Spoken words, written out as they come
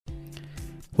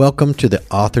Welcome to the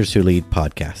Authors Who Lead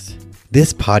podcast.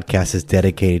 This podcast is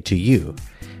dedicated to you,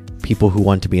 people who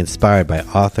want to be inspired by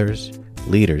authors,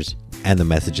 leaders, and the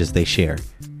messages they share.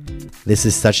 This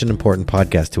is such an important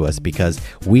podcast to us because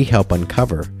we help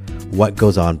uncover what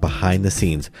goes on behind the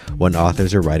scenes when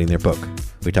authors are writing their book.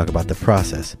 We talk about the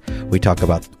process. We talk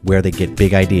about where they get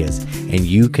big ideas, and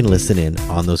you can listen in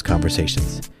on those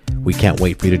conversations. We can't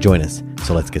wait for you to join us,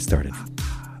 so let's get started.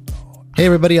 Hey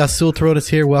everybody, Azul Terrones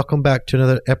here. Welcome back to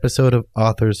another episode of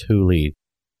Authors Who Lead.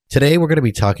 Today we're going to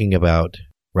be talking about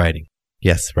writing.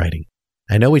 Yes, writing.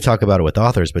 I know we talk about it with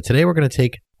authors, but today we're going to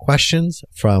take questions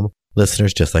from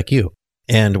listeners just like you.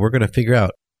 And we're going to figure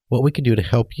out what we can do to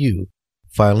help you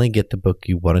finally get the book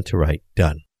you wanted to write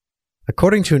done.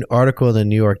 According to an article in the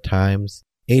New York Times,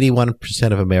 81%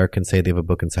 of Americans say they have a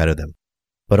book inside of them,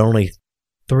 but only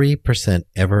 3%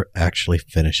 ever actually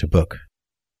finish a book.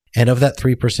 And of that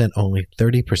 3%, only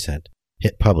 30%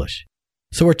 hit publish.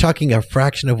 So we're talking a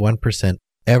fraction of 1%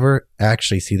 ever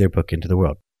actually see their book into the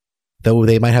world. Though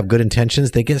they might have good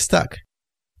intentions, they get stuck.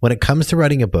 When it comes to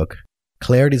writing a book,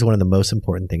 clarity is one of the most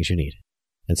important things you need.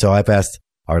 And so I've asked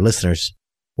our listeners,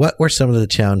 what were some of the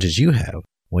challenges you have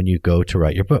when you go to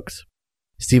write your books?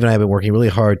 Steve and I have been working really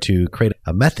hard to create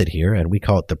a method here, and we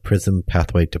call it the PRISM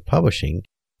Pathway to Publishing.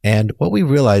 And what we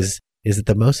realize is that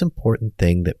the most important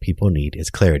thing that people need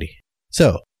is clarity.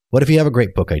 So, what if you have a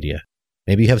great book idea?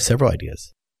 Maybe you have several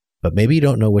ideas, but maybe you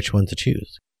don't know which one to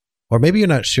choose. Or maybe you're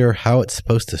not sure how it's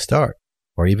supposed to start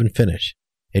or even finish.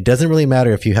 It doesn't really matter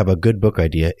if you have a good book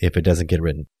idea if it doesn't get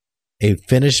written. A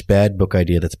finished bad book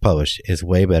idea that's published is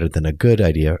way better than a good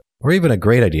idea or even a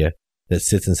great idea that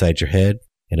sits inside your head,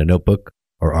 in a notebook,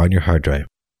 or on your hard drive.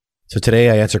 So today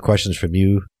I answer questions from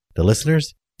you, the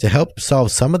listeners, to help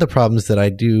solve some of the problems that I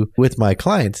do with my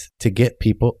clients to get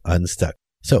people unstuck.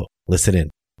 So listen in.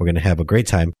 We're going to have a great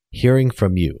time hearing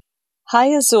from you. Hi,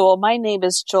 Azul. My name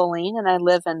is Jolene, and I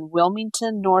live in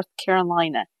Wilmington, North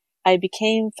Carolina. I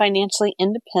became financially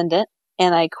independent,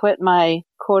 and I quit my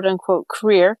quote-unquote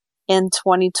career in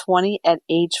 2020 at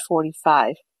age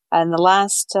 45. In the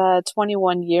last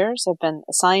 21 years, I've been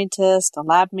a scientist, a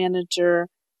lab manager,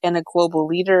 and a global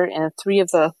leader in 3 of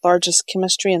the largest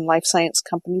chemistry and life science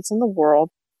companies in the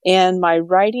world. And my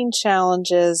writing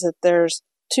challenge is that there's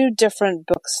 2 different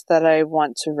books that I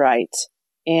want to write,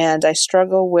 and I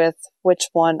struggle with which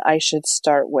one I should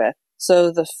start with.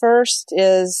 So the first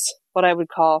is what I would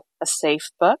call a safe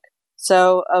book.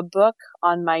 So a book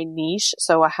on my niche,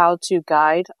 so a how-to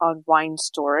guide on wine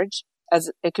storage, as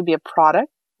it could be a product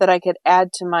that I could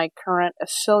add to my current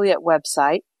affiliate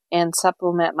website and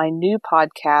supplement my new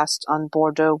podcast on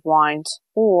Bordeaux wines.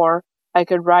 Or I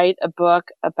could write a book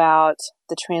about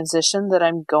the transition that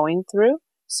I'm going through.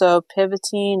 So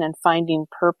pivoting and finding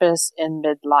purpose in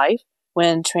midlife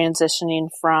when transitioning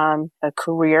from a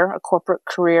corporate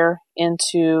career,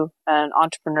 into an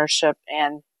entrepreneurship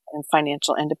and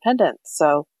financial independence.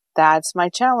 So that's my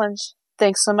challenge.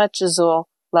 Thanks so much, Azul.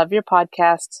 Love your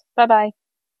podcast. Bye-bye.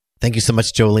 Thank you so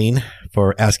much, Jolene,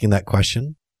 for asking that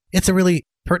question. It's a really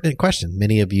pertinent question.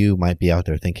 Many of you might be out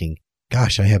there thinking,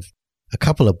 gosh, I have a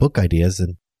couple of book ideas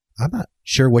and I'm not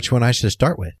sure which one I should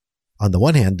start with. On the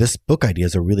one hand, this book idea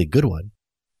is a really good one,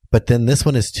 but then this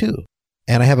one is too.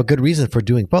 And I have a good reason for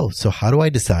doing both. So how do I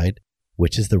decide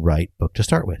which is the right book to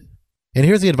start with? And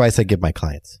here's the advice I give my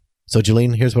clients. So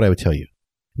Jolene, here's what I would tell you.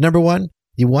 Number 1,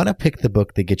 you want to pick the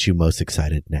book that gets you most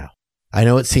excited now. I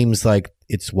know it seems like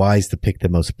it's wise to pick the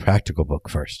most practical book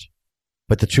first,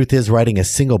 but the truth is writing a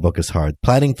single book is hard.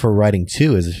 Planning for writing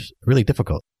 2 is really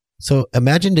difficult. So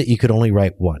imagine that you could only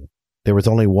write 1. There was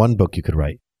only 1 book you could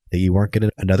write, that you weren't getting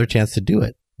another chance to do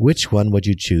it. Which one would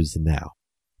you choose now?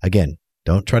 Again,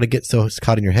 don't try to get so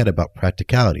caught in your head about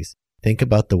practicalities. Think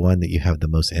about the one that you have the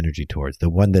most energy towards, the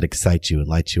one that excites you and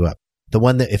lights you up, the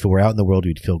one that if it were out in the world,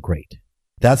 you'd feel great.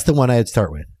 That's the one I'd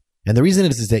start with. And the reason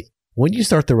is that when you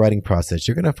start the writing process,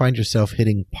 you're going to find yourself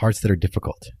hitting parts that are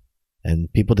difficult.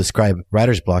 And people describe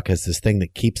writer's block as this thing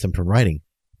that keeps them from writing.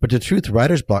 But the truth,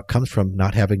 writer's block comes from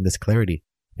not having this clarity,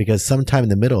 because sometime in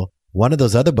the middle, one of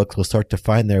those other books will start to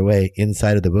find their way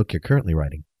inside of the book you're currently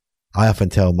writing. I often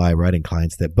tell my writing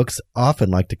clients that books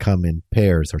often like to come in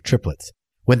pairs or triplets.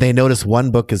 When they notice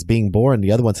one book is being born,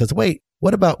 the other one says, wait,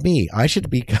 what about me? I should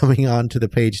be coming on to the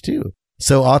page too.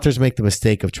 So authors make the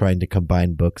mistake of trying to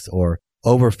combine books or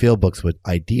overfill books with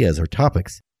ideas or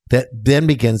topics that then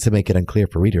begins to make it unclear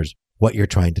for readers what you're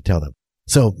trying to tell them.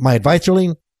 So my advice,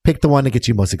 Jolene, pick the one that gets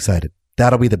you most excited.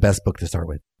 That'll be the best book to start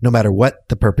with, no matter what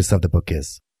the purpose of the book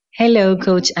is. Hello,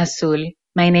 Coach Azul.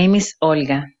 My name is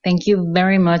Olga. Thank you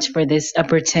very much for this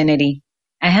opportunity.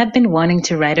 I have been wanting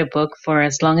to write a book for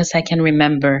as long as I can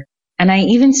remember, And I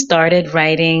even started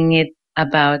writing it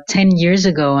about 10 years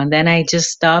ago, and then I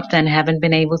just stopped and haven't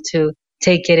been able to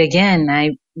take it again.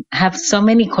 I have so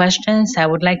many questions. I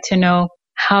would like to know,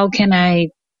 how can I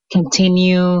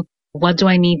continue? What do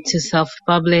I need to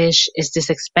self-publish? Is this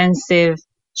expensive?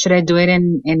 Should I do it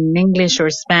in English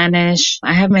or Spanish?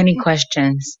 I have many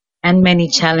questions and many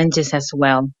challenges as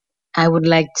well. I would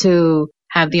like to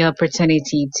have the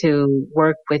opportunity to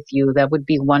work with you. That would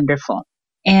be wonderful.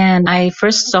 And I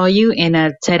first saw you in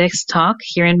a TEDx talk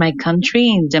here in my country,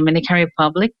 in Dominican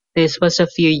Republic. This was a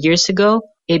few years ago.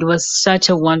 It was such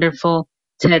a wonderful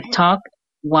TED talk.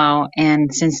 Wow.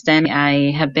 And since then,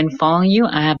 I have been following you.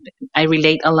 I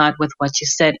relate a lot with what you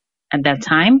said at that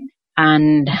time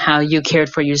and how you cared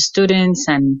for your students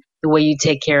and the way you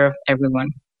take care of everyone.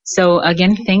 So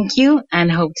again, thank you,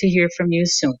 and hope to hear from you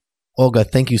soon. Olga,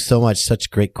 thank you so much.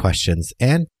 Such great questions.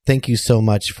 And thank you so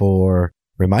much for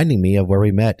reminding me of where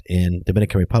we met in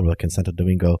Dominican Republic in Santo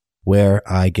Domingo, where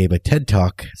I gave a TED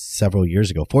Talk several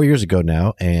years ago, 4 years ago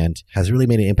now, and has really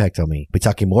made an impact on me. We'll be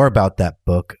talking more about that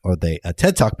book or a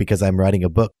TED Talk because I'm writing a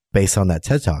book based on that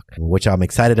TED Talk, which I'm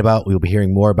excited about. We'll be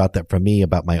hearing more about that from me,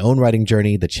 about my own writing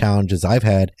journey, the challenges I've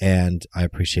had, and I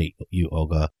appreciate you,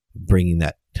 Olga, bringing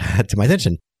that to my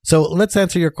attention. So let's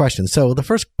answer your question. So the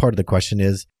first part of the question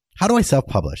is, how do I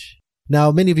self-publish? Now,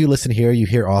 many of you listen here, you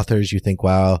hear authors, you think,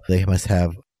 wow, they must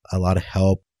have a lot of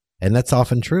help. And that's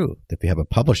often true. If you have a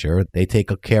publisher, they take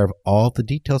care of all the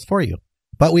details for you.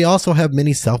 But we also have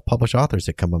many self-published authors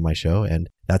that come on my show, and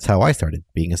that's how I started,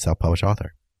 being a self-published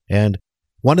author. And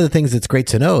one of the things that's great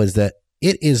to know is that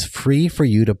it is free for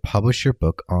you to publish your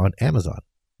book on Amazon.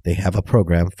 They have a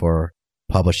program for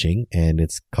publishing, and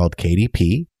it's called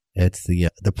KDP. It's the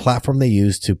platform they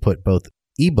use to put both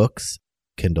ebooks,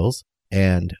 Kindles,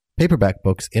 and paperback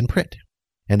books in print.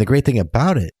 And the great thing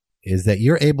about it is that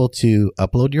you're able to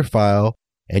upload your file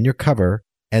and your cover,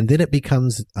 and then it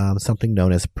becomes something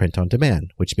known as print on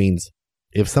demand, which means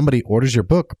if somebody orders your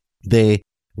book, they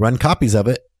run copies of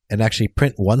it and actually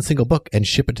print one single book and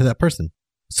ship it to that person.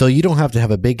 So you don't have to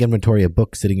have a big inventory of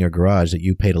books sitting in your garage that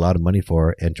you paid a lot of money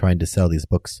for and trying to sell these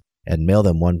books and mail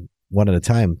them one at a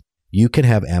time. You can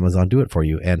have Amazon do it for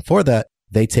you. And for that,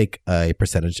 they take a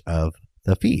percentage of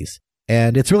the fees.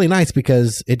 And it's really nice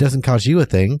because it doesn't cost you a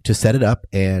thing to set it up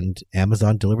and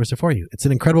Amazon delivers it for you. It's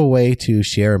an incredible way to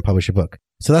share and publish a book.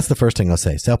 So that's the first thing I'll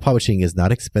say. Self-publishing is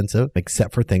not expensive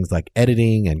except for things like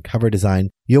editing and cover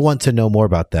design. You'll want to know more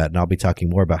about that. And I'll be talking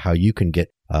more about how you can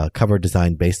get cover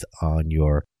design based on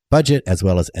your budget as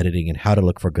well as editing and how to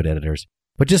look for good editors.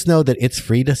 But just know that it's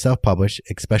free to self-publish,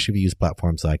 especially if you use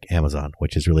platforms like Amazon,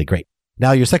 which is really great.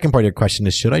 Now, your second part of your question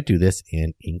is, should I do this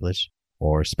in English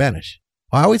or Spanish?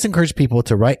 I always encourage people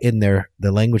to write in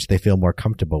the language they feel more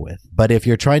comfortable with. But if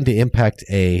you're trying to impact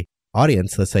a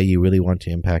audience, let's say you really want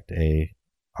to impact a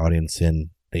audience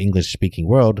in the English-speaking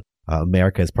world,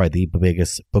 America is probably the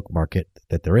biggest book market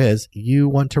that there is, you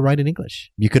want to write in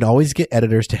English. You can always get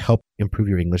editors to help improve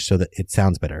your English so that it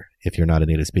sounds better if you're not a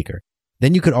native speaker.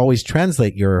 Then you could always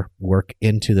translate your work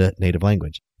into the native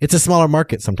language. It's a smaller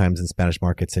market sometimes in Spanish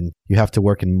markets, and you have to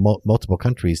work in multiple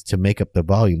countries to make up the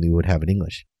volume you would have in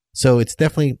English. So it's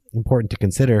definitely important to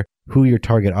consider who your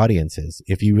target audience is.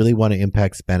 If you really want to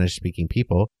impact Spanish-speaking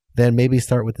people, then maybe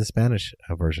start with the Spanish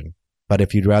version. But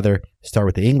if you'd rather start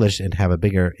with the English and have a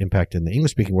bigger impact in the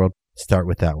English-speaking world, start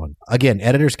with that one. Again,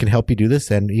 editors can help you do this,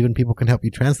 and even people can help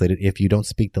you translate it if you don't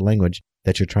speak the language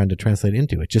that you're trying to translate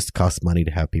into. It just costs money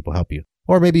to have people help you.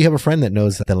 Or maybe you have a friend that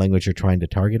knows the language you're trying to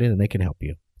target in, and they can help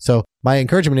you. So my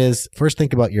encouragement is, first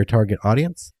think about your target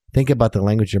audience. Think about the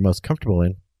language you're most comfortable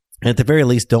in. And at the very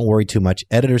least, don't worry too much.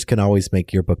 Editors can always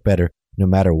make your book better no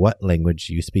matter what language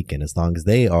you speak in, as long as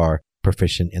they are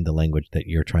proficient in the language that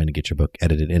you're trying to get your book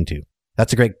edited into.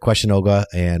 That's a great question, Olga,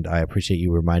 and I appreciate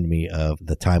you reminding me of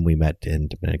the time we met in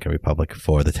Dominican Republic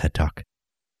for the TED Talk.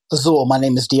 Azul, my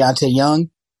name is Deontay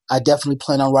Young. I definitely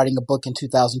plan on writing a book in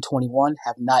 2021,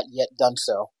 have not yet done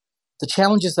so. The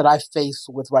challenges that I face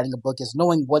with writing a book is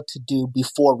knowing what to do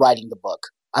before writing the book.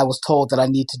 I was told that I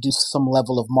need to do some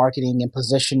level of marketing and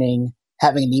positioning,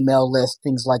 having an email list,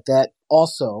 things like that.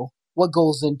 Also, what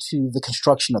goes into the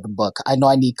construction of the book? I know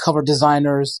I need cover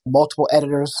designers, multiple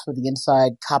editors for the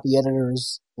inside, copy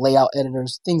editors, layout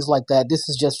editors, things like that. This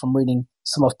is just from reading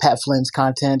some of Pat Flynn's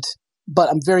content. But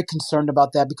I'm very concerned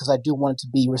about that because I do want it to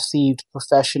be received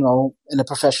in a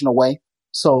professional way.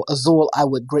 So, Azul, I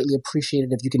would greatly appreciate it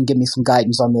if you can give me some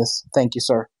guidance on this. Thank you,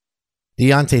 sir.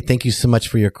 Deontay, thank you so much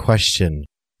for your question.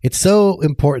 It's so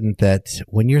important that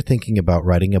when you're thinking about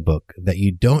writing a book, that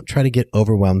you don't try to get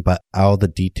overwhelmed by all the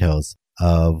details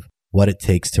of what it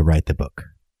takes to write the book.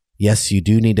 Yes, you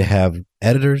do need to have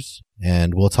editors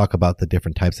And we'll talk about the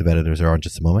different types of editors there are in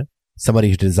just a moment. Somebody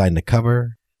who designed the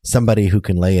cover, somebody who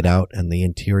can lay it out in the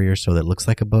interior so that it looks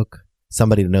like a book,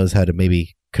 somebody that knows how to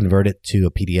maybe convert it to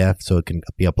a PDF so it can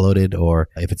be uploaded, or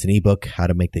if it's an ebook, how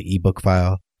to make the ebook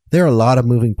file. There are a lot of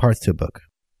moving parts to a book,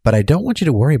 but I don't want you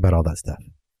to worry about all that stuff.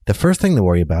 The first thing to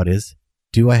worry about is,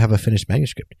 do I have a finished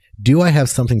manuscript? Do I have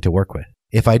something to work with?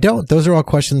 If I don't, those are all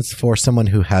questions for someone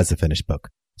who has a finished book.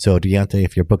 So Deontay,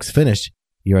 if your book's finished,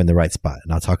 you're in the right spot.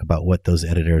 And I'll talk about what those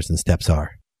editors and steps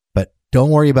are. But don't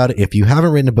worry about it. If you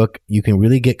haven't written a book, you can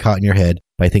really get caught in your head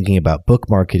by thinking about book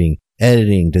marketing,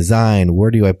 editing, design,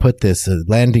 where do I put this,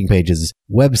 landing pages,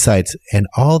 websites, and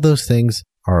all those things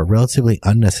are relatively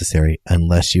unnecessary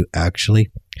unless you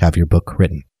actually have your book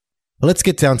written. Well, let's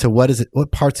get down to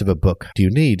what parts of a book do you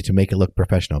need to make it look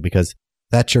professional? Because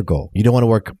that's your goal. You don't want to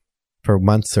work for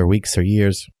months or weeks or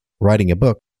years writing a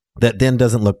book that then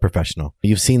doesn't look professional.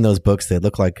 You've seen those books. They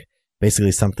look like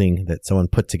basically something that someone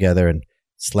put together and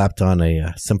slapped on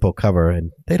a simple cover,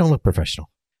 and they don't look professional.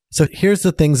 So here's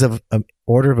the things of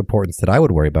order of importance that I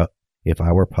would worry about if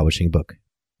I were publishing a book.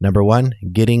 Number one,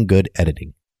 getting good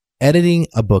editing. Editing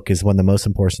a book is one of the most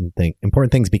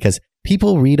important things because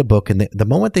people read a book and the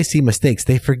moment they see mistakes,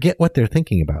 they forget what they're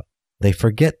thinking about. They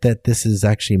forget that this is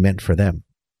actually meant for them.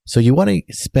 So you want to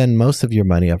spend most of your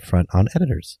money up front on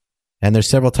editors. And there's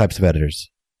several types of editors.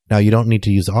 Now, you don't need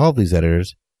to use all of these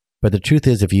editors, but the truth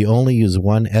is if you only use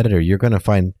one editor, you're going to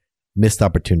find missed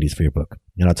opportunities for your book.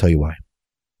 And I'll tell you why.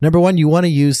 Number one, you want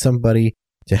to use somebody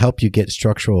to help you get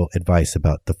structural advice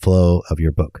about the flow of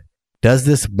your book. Does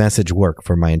this message work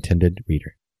for my intended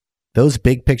reader? Those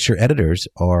big picture editors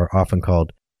are often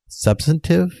called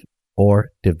substantive or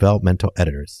developmental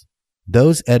editors.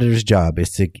 Those editors' job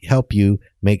is to help you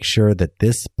make sure that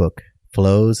this book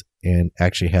flows and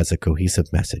actually has a cohesive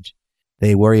message.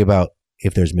 They worry about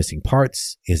if there's missing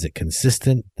parts. Is it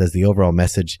consistent? Does the overall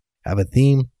message have a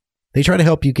theme? They try to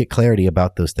help you get clarity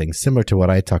about those things, similar to what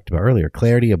I talked about earlier,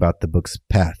 clarity about the book's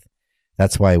path.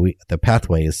 That's why the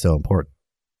pathway is so important.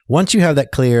 Once you have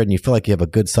that clear and you feel like you have a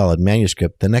good solid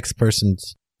manuscript, the next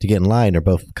persons to get in line are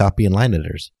both copy and line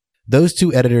editors. Those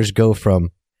two editors go from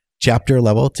chapter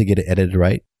level to get it edited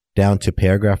right, down to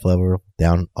paragraph level,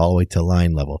 down all the way to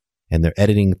line level. And they're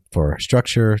editing for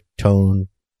structure, tone,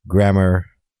 grammar,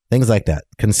 things like that,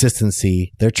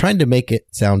 consistency. They're trying to make it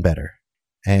sound better.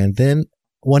 And then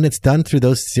when it's done through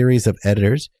those series of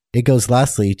editors, it goes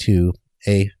lastly to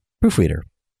a proofreader.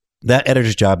 That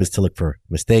editor's job is to look for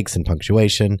mistakes in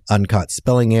punctuation, uncaught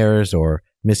spelling errors, or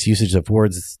misusage of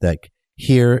words like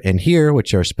here and here,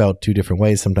 which are spelled two different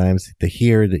ways sometimes. The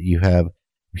here that you have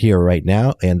here right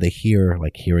now and the here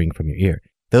like hearing from your ear.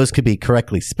 Those could be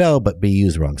correctly spelled but be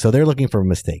used wrong. So they're looking for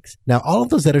mistakes. Now, all of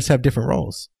those editors have different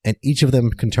roles, and each of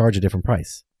them can charge a different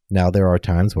price. Now, there are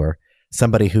times where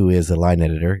somebody who is a line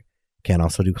editor can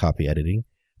also do copy editing.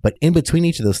 But in between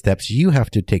each of those steps, you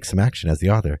have to take some action as the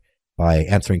author by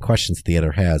answering questions the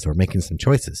editor has or making some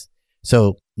choices.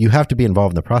 So you have to be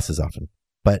involved in the process often.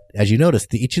 But as you notice,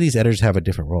 each of these editors have a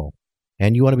different role,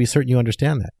 and you want to be certain you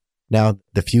understand that. Now,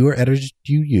 the fewer editors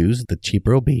you use, the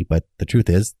cheaper it'll be, but the truth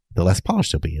is, the less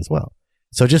polished it'll be as well.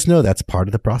 So just know that's part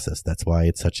of the process. That's why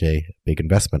it's such a big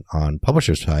investment on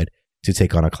publisher's side to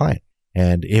take on a client.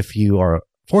 And if you are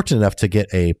fortunate enough to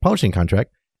get a publishing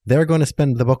contract, they're going to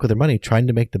spend the bulk of their money trying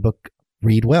to make the book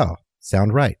read well,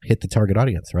 sound right, hit the target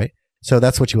audience, right? So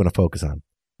that's what you want to focus on.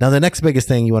 Now, the next biggest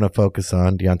thing you want to focus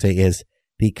on, Deontay, is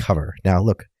the cover. Now,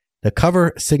 look, the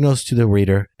cover signals to the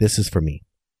reader, this is for me.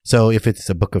 So if it's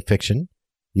a book of fiction,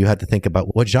 you have to think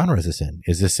about what genre is this in?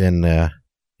 Is this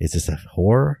a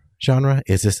horror genre?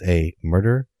 Is this a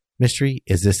murder mystery?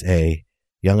 Is this a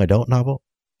young adult novel?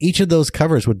 Each of those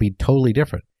covers would be totally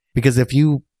different, because if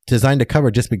you designed a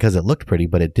cover just because it looked pretty,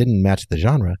 but it didn't match the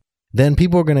genre, then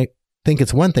people are going to think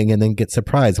it's one thing and then get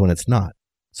surprised when it's not.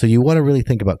 So you want to really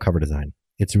think about cover design.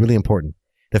 It's really important.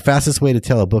 The fastest way to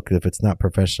tell a book if it's not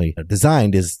professionally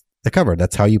designed is the cover.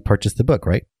 That's how you purchase the book,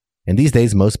 right? And these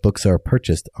days, most books are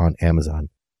purchased on Amazon.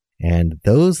 And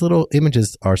those little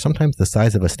images are sometimes the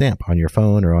size of a stamp on your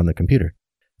phone or on the computer.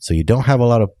 So you don't have a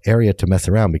lot of area to mess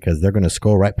around, because they're going to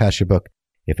scroll right past your book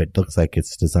if it looks like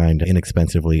it's designed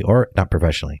inexpensively or not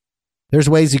professionally. There's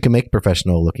ways you can make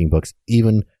professional looking books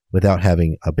even without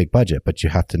having a big budget, but you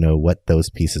have to know what those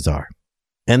pieces are.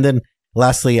 And then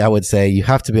lastly, I would say you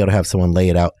have to be able to have someone lay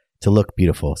it out to look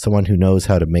beautiful, someone who knows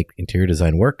how to make interior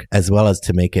design work, as well as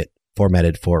to make it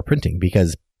formatted for printing.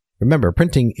 Because remember,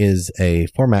 printing is a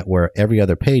format where every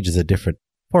other page is a different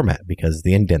format, because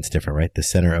the indent's different, right? The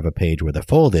center of a page where the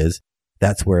fold is,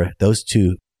 that's where those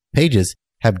two pages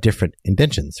have different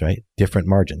indentions, right? Different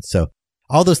margins. So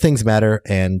All those things matter,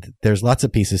 and there's lots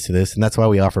of pieces to this, and that's why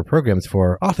we offer programs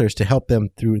for authors to help them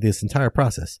through this entire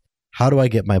process. How do I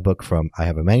get my book from I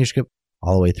have a manuscript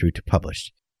all the way through to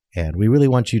published? And we really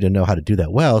want you to know how to do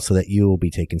that well so that you will be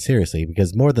taken seriously,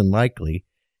 because more than likely,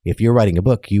 if you're writing a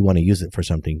book, you want to use it for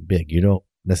something big. You don't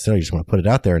necessarily just want to put it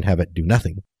out there and have it do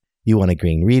nothing. You want to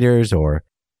gain readers or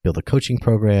build a coaching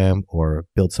program or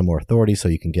build some more authority so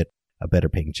you can get a better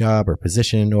paying job or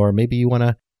position, or maybe you want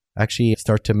to actually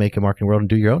start to make a mark in the world and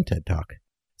do your own TED Talk.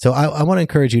 So I want to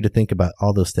encourage you to think about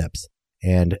all those steps.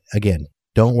 And again,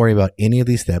 don't worry about any of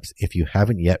these steps if you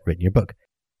haven't yet written your book.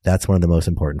 That's one of the most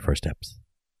important first steps.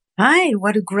 Hi,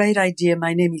 what a great idea.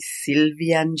 My name is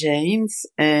Sylvia James,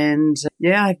 and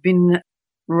I've been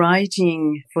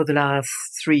writing for the last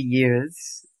 3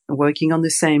 years, working on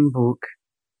the same book.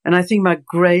 And I think my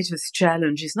greatest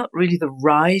challenge is not really the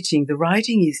writing. The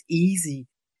writing is easy.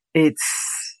 It's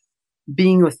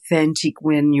being authentic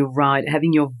when you write,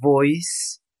 having your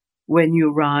voice when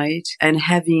you write, and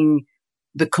having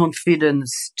the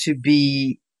confidence to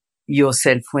be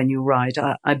yourself when you write.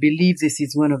 I believe this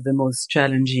is one of the most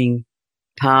challenging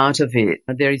part of it.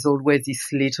 There is always this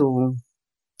little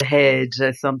head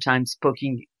sometimes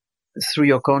poking through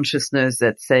your consciousness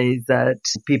that says that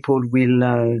people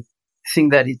will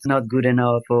think that it's not good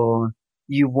enough, or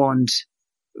you won't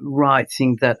write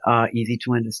things that are easy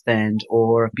to understand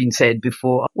or been said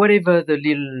before, whatever the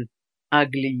little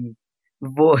ugly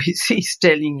voice is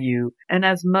telling you. And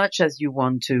as much as you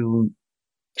want to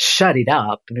shut it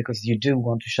up, because you do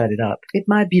want to shut it up, it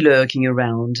might be lurking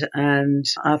around. And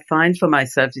I find for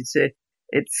myself,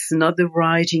 it's not the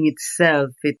writing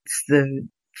itself, it's the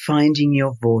finding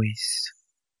your voice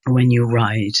when you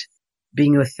write,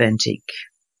 being authentic.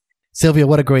 Sylvia,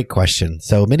 what a great question.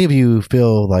 So many of you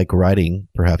feel like writing,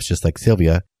 perhaps just like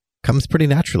Sylvia, comes pretty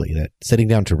naturally, that sitting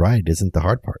down to write isn't the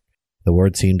hard part. The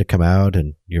words seem to come out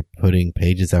and you're putting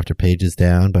pages after pages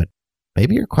down, but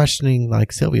maybe you're questioning,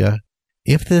 like Sylvia,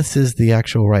 if this is the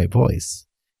actual right voice.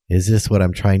 Is this what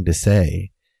I'm trying to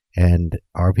say? And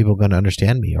are people going to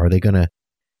understand me? Are they going to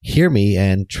hear me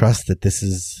and trust that this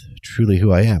is truly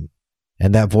who I am?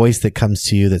 And that voice that comes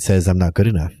to you that says I'm not good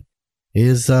enough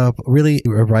is really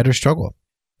a writer's struggle.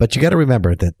 But you got to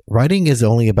remember that writing is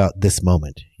only about this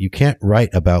moment. You can't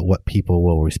write about what people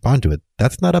will respond to it.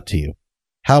 That's not up to you.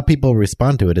 How people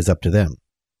respond to it is up to them.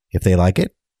 If they like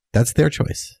it, that's their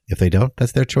choice. If they don't,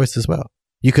 that's their choice as well.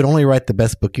 You can only write the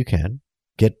best book you can,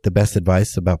 get the best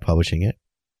advice about publishing it,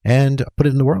 and put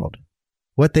it in the world.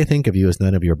 What they think of you is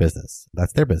none of your business.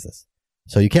 That's their business.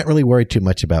 So you can't really worry too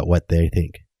much about what they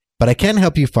think. But I can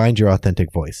help you find your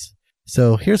authentic voice.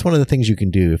 So here's one of the things you can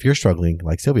do if you're struggling,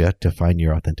 like Sylvia, to find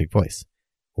your authentic voice.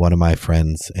 One of my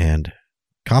friends and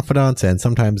confidants and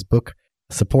sometimes book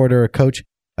supporter, coach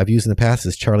I've used in the past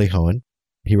is Charlie Hohen.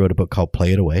 He wrote a book called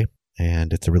Play It Away,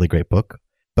 and it's a really great book.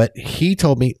 But he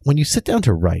told me, when you sit down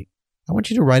to write, I want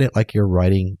you to write it like you're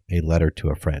writing a letter to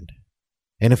a friend.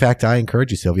 And in fact, I encourage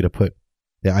you, Sylvia, to put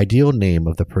the ideal name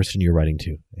of the person you're writing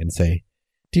to and say,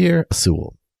 Dear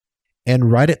Sewell,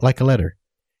 and write it like a letter.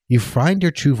 You find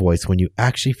your true voice when you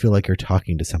actually feel like you're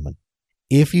talking to someone.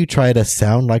 If you try to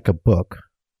sound like a book,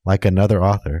 like another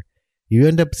author, you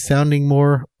end up sounding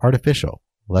more artificial,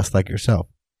 less like yourself.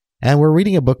 And we're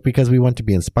reading a book because we want to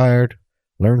be inspired,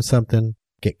 learn something,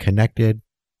 get connected,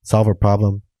 solve a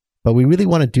problem. But we really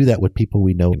want to do that with people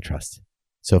we know and trust.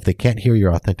 So if they can't hear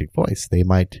your authentic voice, they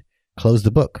might close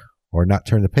the book or not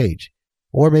turn the page,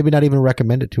 or maybe not even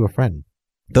recommend it to a friend.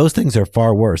 Those things are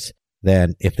far worse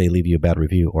than if they leave you a bad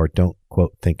review or don't,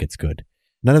 quote, think it's good.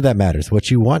 None of that matters.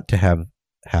 What you want to have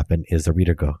happen is the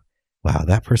reader go, wow,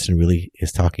 that person really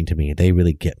is talking to me. They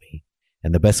really get me.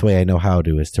 And the best way I know how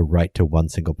to is to write to one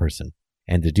single person.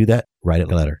 And to do that, write a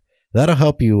letter. That'll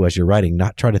help you as you're writing,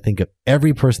 not try to think of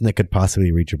every person that could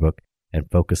possibly read your book and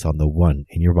focus on the one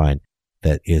in your mind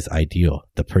that is ideal,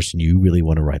 the person you really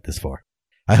want to write this for.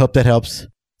 I hope that helps,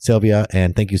 Sylvia,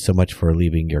 and thank you so much for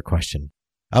leaving your question.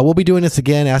 We'll be doing this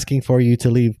again, asking for you to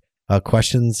leave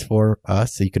questions for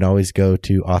us. So you can always go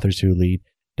to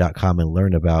authorswholead.com and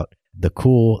learn about the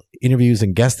cool interviews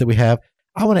and guests that we have.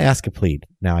 I want to ask a plea.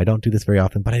 Now, I don't do this very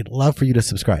often, but I'd love for you to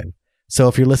subscribe. So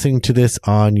if you're listening to this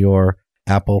on your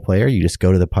Apple player, you just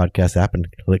go to the podcast app and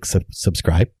click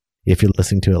subscribe. If you're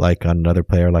listening to it like on another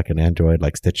player, like an Android,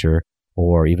 like Stitcher,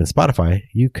 or even Spotify,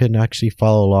 you can actually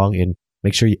follow along and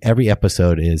make sure every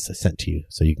episode is sent to you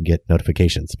so you can get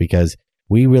notifications, because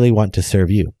we really want to serve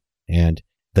you. And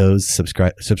those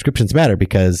subscriptions matter,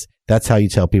 because that's how you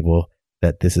tell people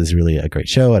that this is really a great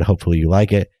show and hopefully you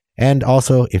like it. And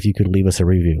also, if you could leave us a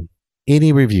review,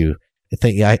 any review.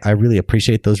 I really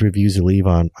appreciate those reviews you leave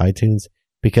on iTunes.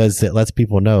 because it lets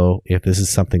people know if this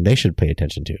is something they should pay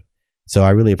attention to. So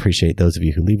I really appreciate those of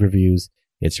you who leave reviews.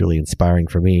 It's really inspiring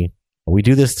for me. We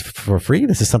do this for free.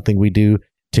 This is something we do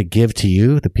to give to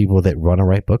you, the people that want to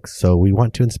write books. So we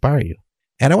want to inspire you.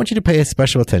 And I want you to pay a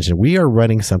special attention. We are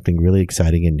running something really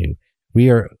exciting and new. We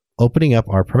are opening up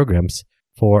our programs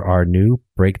for our new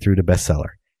Breakthrough to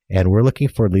Bestseller. And we're looking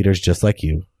for leaders just like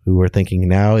you who are thinking,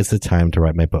 now is the time to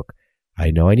write my book.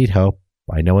 I know I need help.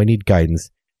 I know I need guidance.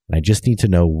 And I just need to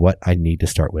know what I need to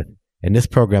start with. And this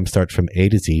program starts from A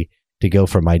to Z to go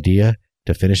from idea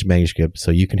to finished manuscript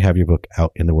so you can have your book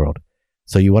out in the world.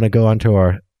 So you want to go onto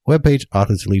our webpage,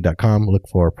 authorswholead.com, look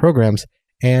for programs,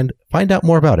 and find out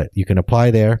more about it. You can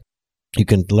apply there. You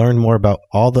can learn more about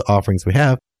all the offerings we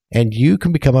have, and you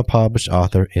can become a published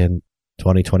author in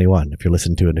 2021. If you're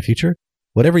listening to it in the future,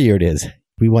 whatever year it is,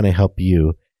 we want to help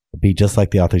you be just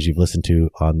like the authors you've listened to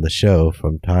on the show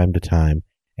from time to time,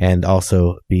 and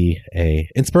also be an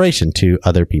inspiration to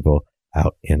other people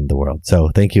out in the world. So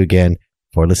thank you again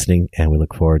for listening, and we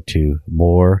look forward to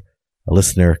more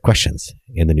listener questions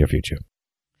in the near future.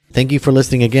 Thank you for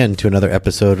listening again to another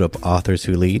episode of Authors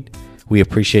Who Lead. We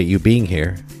appreciate you being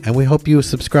here, and we hope you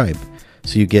subscribe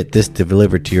so you get this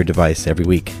delivered to your device every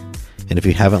week. And if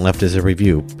you haven't left us a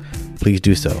review, please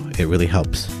do so. It really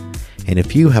helps. And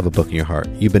if you have a book in your heart,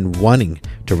 you've been wanting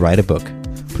to write a book,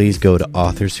 please go to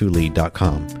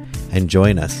authorswholead.com and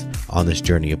join us on this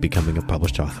journey of becoming a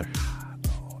published author.